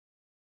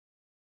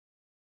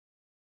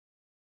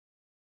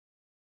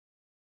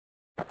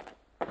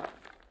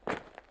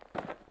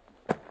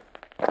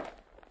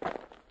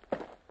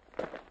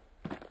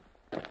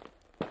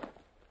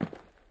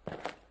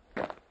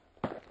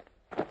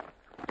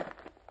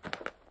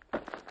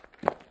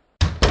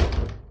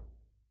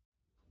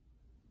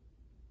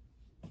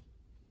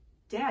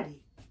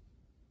Daddy?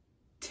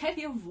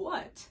 Daddy of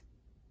what?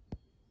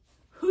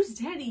 Whose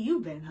daddy you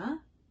been, huh?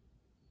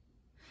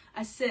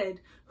 I said,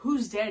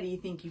 whose daddy you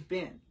think you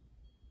been?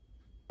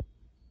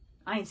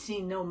 I ain't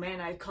seen no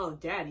man I'd call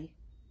daddy.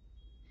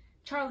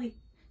 Charlie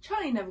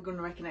ain't never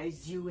gonna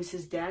recognize you as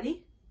his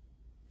daddy.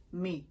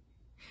 Me.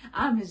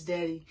 I'm his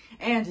daddy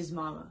and his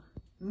mama.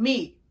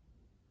 Me.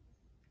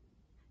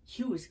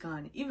 You was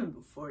gone even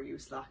before you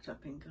was locked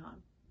up and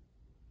gone.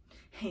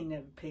 Ain't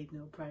never paid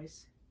no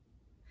price.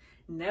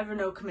 Never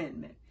no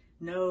commitment.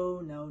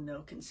 No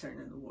concern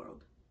in the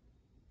world.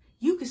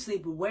 You can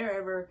sleep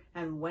wherever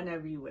and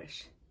whenever you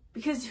wish.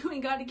 Because you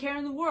ain't got a care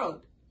in the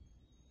world.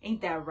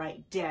 Ain't that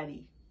right,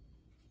 Daddy?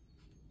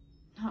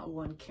 Not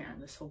one care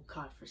in this whole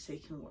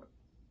godforsaken world.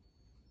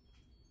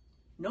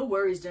 No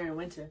worries during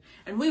winter,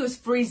 and we was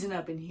freezing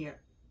up in here.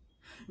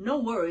 No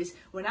worries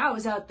when I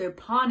was out there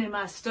pawning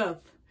my stuff,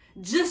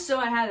 just so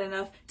I had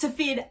enough to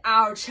feed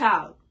our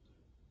child.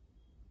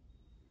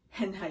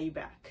 And now you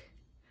back.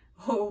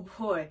 Oh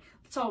boy,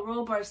 let's all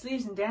roll up our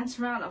sleeves and dance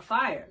around a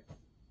fire.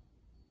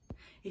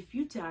 If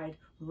you died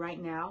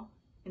right now,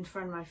 in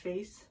front of my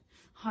face,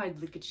 I'd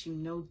look at you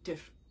no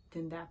different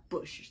than that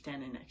bush you're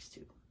standing next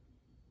to.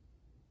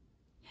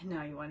 And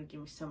now you want to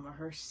give me some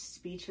rehearsed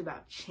speech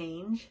about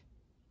change?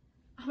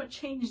 I'm a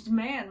changed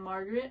man,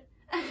 Margaret.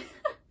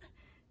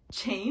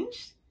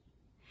 Changed?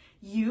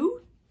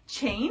 You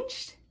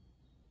changed?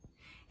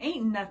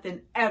 Ain't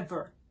nothing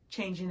ever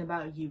changing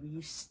about you,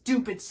 you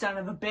stupid son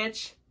of a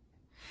bitch.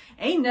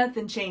 Ain't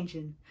nothing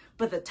changing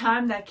but the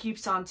time that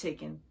keeps on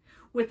ticking,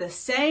 with the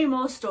same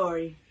old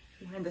story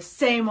and the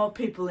same old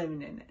people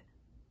living in it.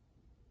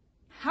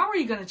 How are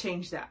you going to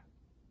change that?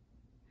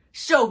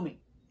 Show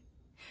me.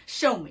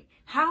 Show me.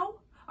 How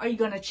are you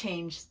going to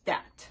change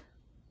that?